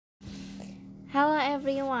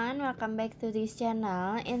everyone, welcome back to this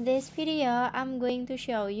channel. In this video, I'm going to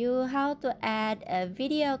show you how to add a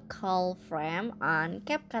video call frame on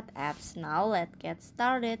CapCut apps. Now let's get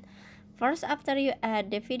started. First, after you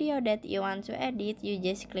add the video that you want to edit, you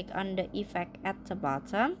just click on the effect at the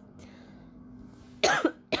bottom.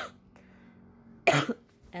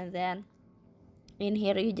 And then in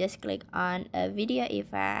here you just click on a video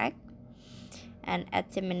effect. And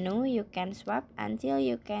at the menu you can swipe until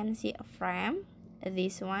you can see a frame,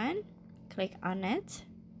 this one, click on it,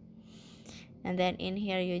 and then in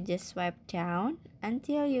here you just swipe down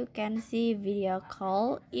until you can see video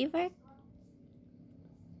call effect,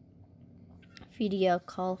 video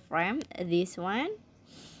call frame, this one,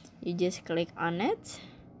 you just click on it,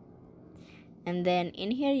 and then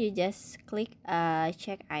in here you just click a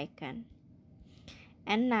check icon.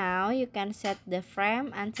 And now you can set the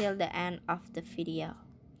frame until the end of the video.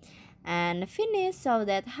 And finish. So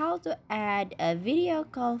that's how to add a video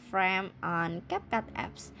call frame on CapCut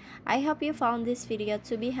apps. I hope you found this video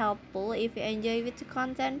to be helpful. If you enjoy the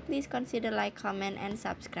content, please consider like, comment, and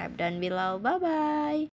subscribe down below. Bye bye.